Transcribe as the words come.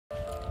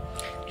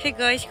Hey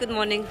guys, good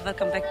morning,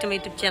 welcome back to my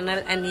YouTube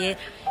channel. And ये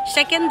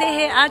second day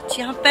है आज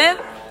यहाँ पे।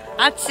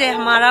 आज से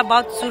हमारा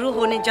बात शुरू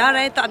होने जा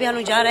रहा है, तो अभी हम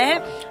लोग जा रहे हैं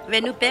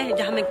वेन्यू पे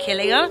जहाँ में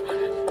खेलेगा।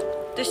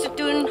 तो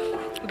स्टेटून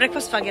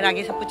ब्रेकफास्ट वगैरह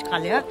आगे सब कुछ खा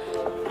लिया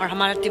और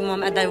हमारा टीम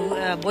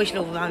बॉयज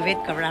लोग वहाँ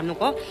वेट कर रहा है हम लोग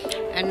को।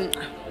 एंड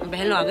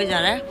बहन लोग आगे जा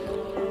रहा है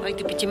और एक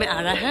तो पीछे में आ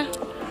रहा है।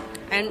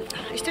 एंड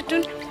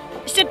स्टेटून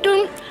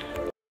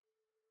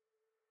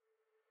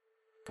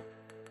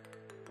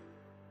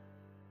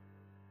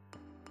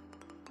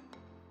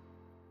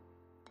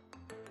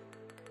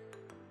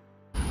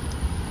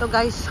तो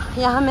गाइस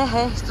यहाँ में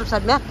है इस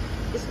साइड में,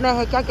 इसमें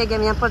है क्या क्या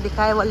गेम यहाँ पर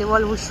दिखा है,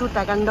 वॉलीबॉल, वुशु,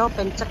 ताइक्वांडो,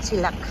 पेंचक,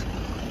 सिलक।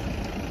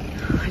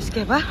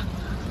 इसके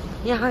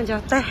बाद यहाँ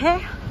जाता है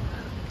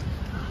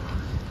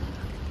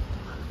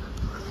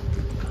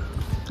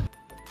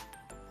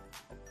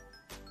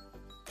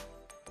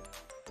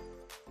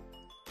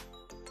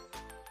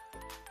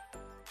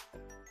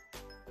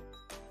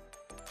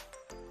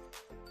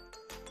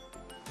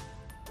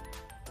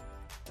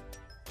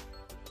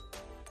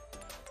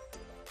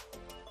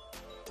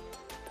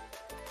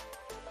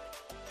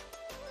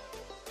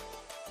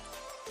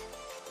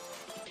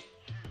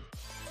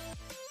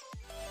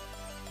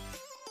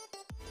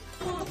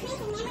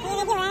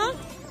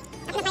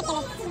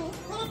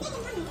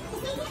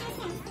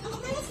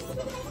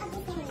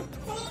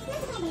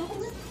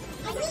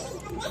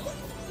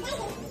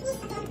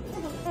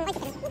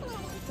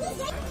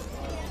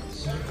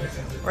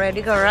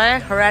रेडी कर रहा है,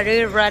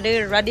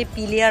 रेडी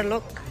प्लेयर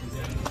लोग।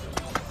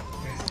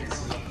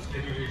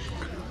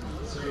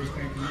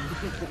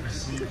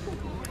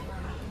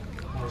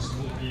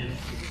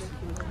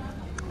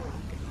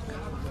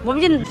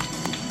 मुझे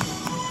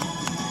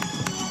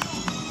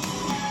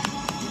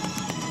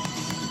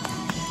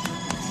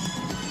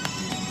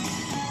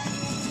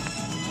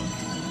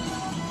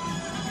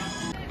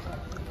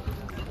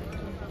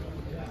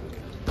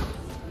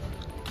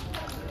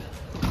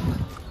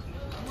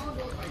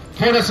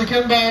For the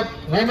second bout,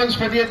 women's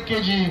 48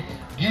 kg,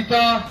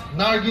 Geeta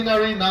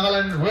Narginari,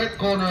 Nagaland, red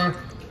corner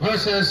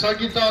versus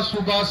Sagita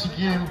Subha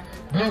Sikkim,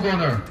 blue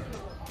corner.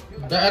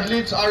 The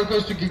athletes are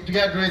requested to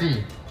get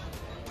ready.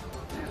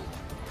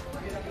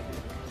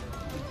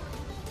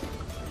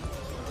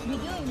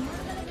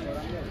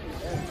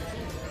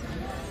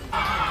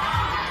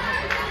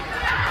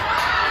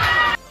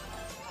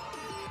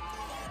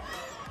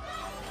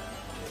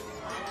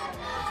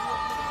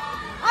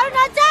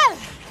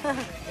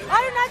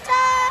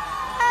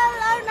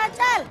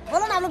 Arunachal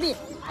बोलो ना आप लोग भी।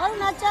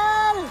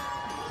 अरुणाचल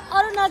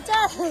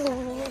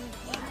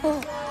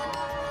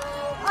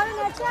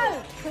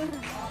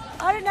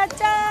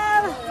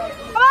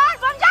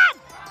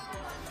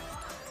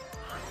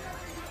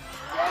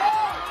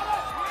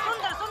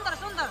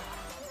सुंदर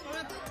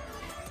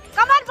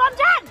कमान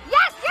बमजान,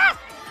 यस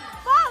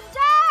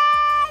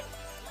बमजान,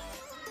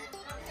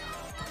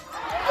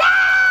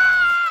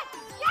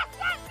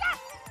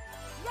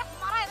 यस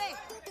मारा रे,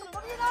 तुम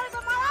बमजान तो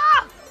मारो।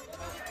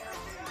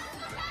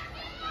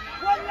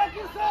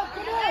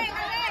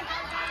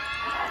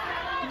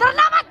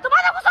 डरना मत,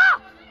 तुम्हारा गुस्सा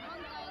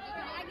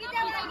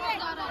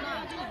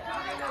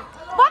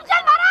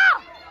बमजान मारो,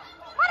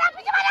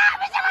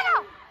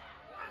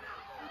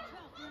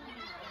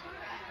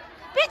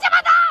 पीछे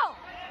मत आओ।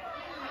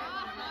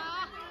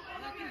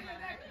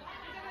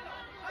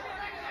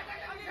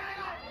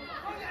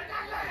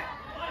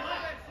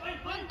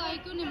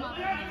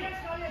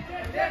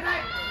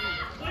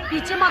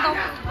 पीछे मत आओ।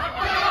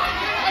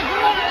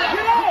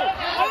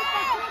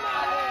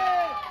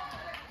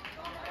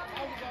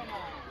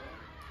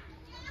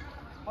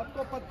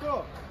 पत्तो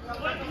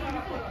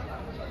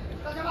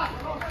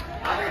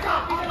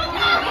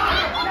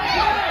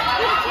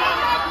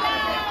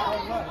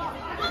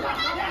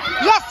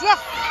यस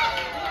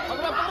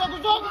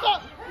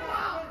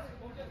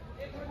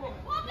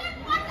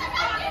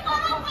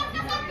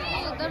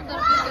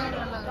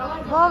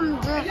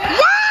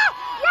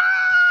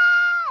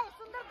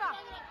सुंदरता,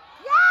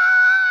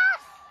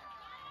 यस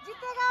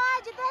जीतेगा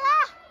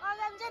और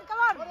रंजन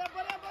कमर।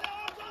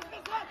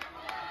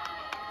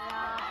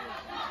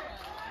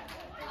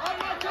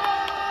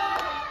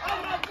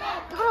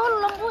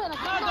 लंबू है ना,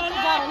 कितना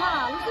जा रहे ना,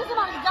 उसी से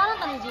मार जाना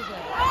था नीचे से।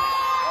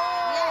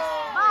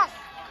 बस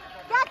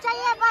क्या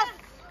चाहिए, बस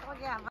हो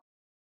गया।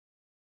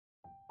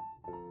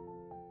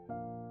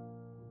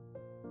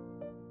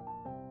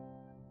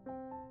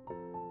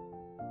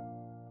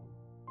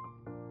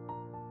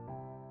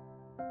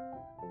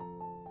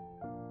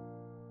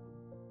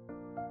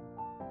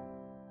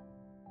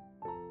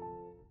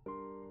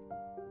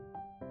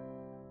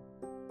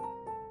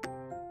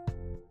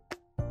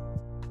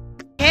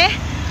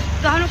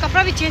 तो हम लोग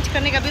कपड़ा भी चेंज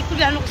करने का बिल्कुल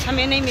भी हम लोग को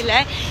समय नहीं मिला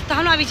है। तो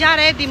हम लोग अभी जा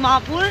रहे हैं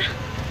दीमापुर।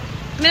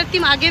 मेरा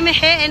टीम आगे में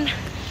है एंड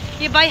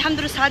ये भाई हम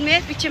दोनों साथ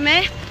में पीछे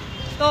में।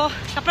 तो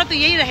कपड़ा तो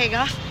यही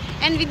रहेगा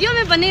एंड वीडियो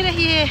में बने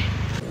रहिए।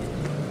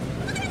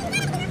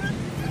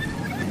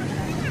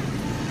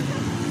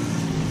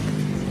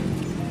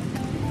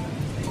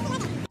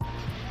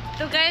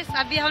 तो गाइस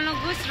अभी हम लोग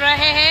घुस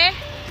रहे हैं।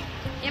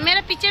 ये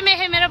मेरे पीछे में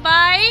है मेरा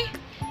भाई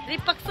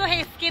रिपक्सो है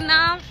इसके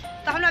नाम।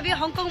 तो हम अभी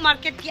हांगकांग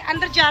मार्केट के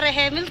अंदर जा रहे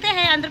हैं, मिलते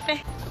हैं अंदर पे।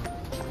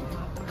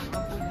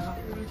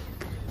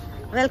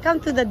 Welcome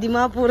to the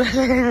Dimapur.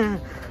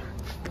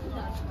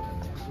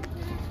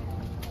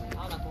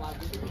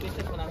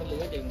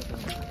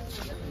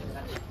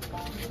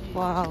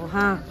 वाह,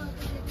 हाँ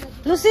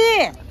लूसी,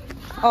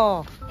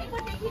 ओ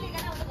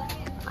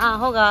हाँ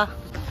होगा।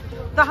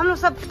 तो हम लोग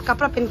सब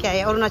कपड़ा पहन के आए,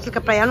 अरुणाचल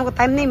कपड़ा। हम लोग को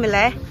टाइम नहीं मिला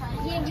है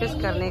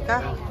चूज करने का।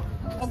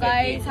 तो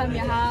गाइस हम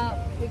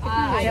यहाँ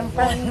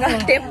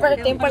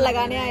टेम्पर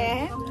लगाने आए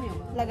हैं,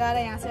 लगा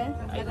रहे हैं यहाँ से।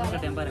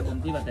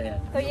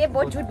 तो ये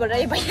बहुत झूठ बोल रहा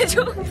है भैया,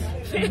 जो झूठ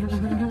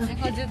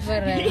बोल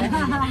रहा है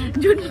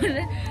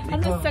हम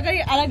लोग सगर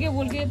अलग है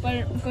बोल के, पर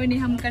कोई नहीं,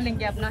 हम कर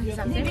लेंगे अपना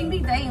हिसाब से।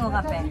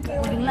 होगा पे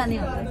नहीं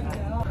होगा।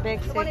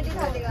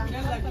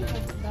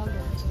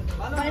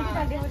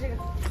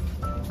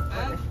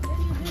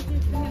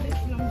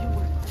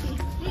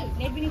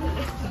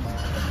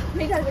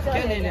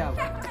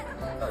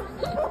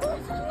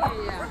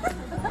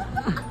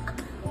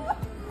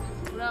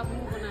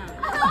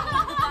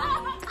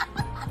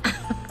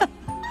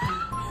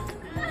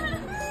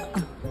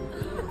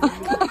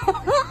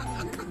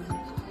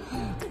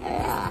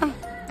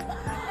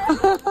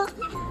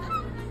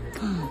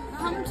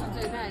 हम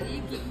सोचे ना ये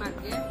केक मार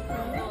के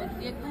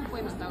ये 2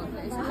 पॉइंट होता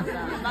है ऐसा होता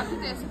है, बाकी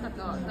तो ऐसे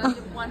करता होता है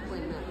 1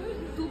 पॉइंट ना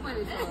 2 पॉइंट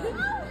ऐसा होता है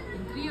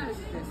 3 होने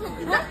से ऐसा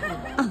होता है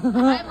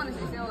 5 होने से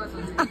ऐसा होगा,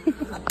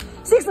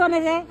 6 होने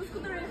से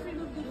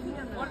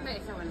और मैं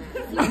ऐसा बना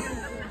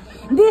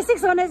दी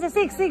 6 होने से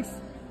 6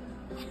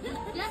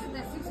 क्या करता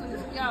है 6 होने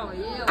से क्या होगा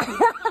ये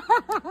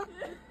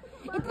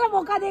इतना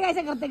मौका देगा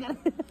ऐसे करते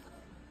करते।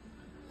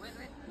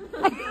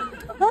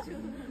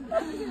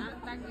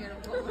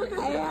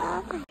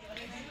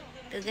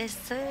 तो guys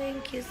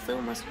thank you so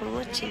much for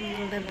watching,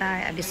 bye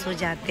bye. अभी सो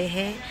जाते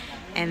हैं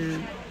एंड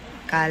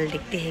कल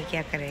देखते हैं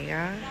क्या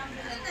करेगा।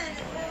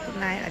 तो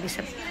नाइट अभी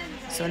सब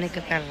सोने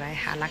का कर रहा है,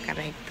 हाला कर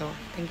रहा है। तो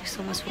thank you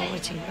so much for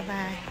watching, bye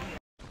bye.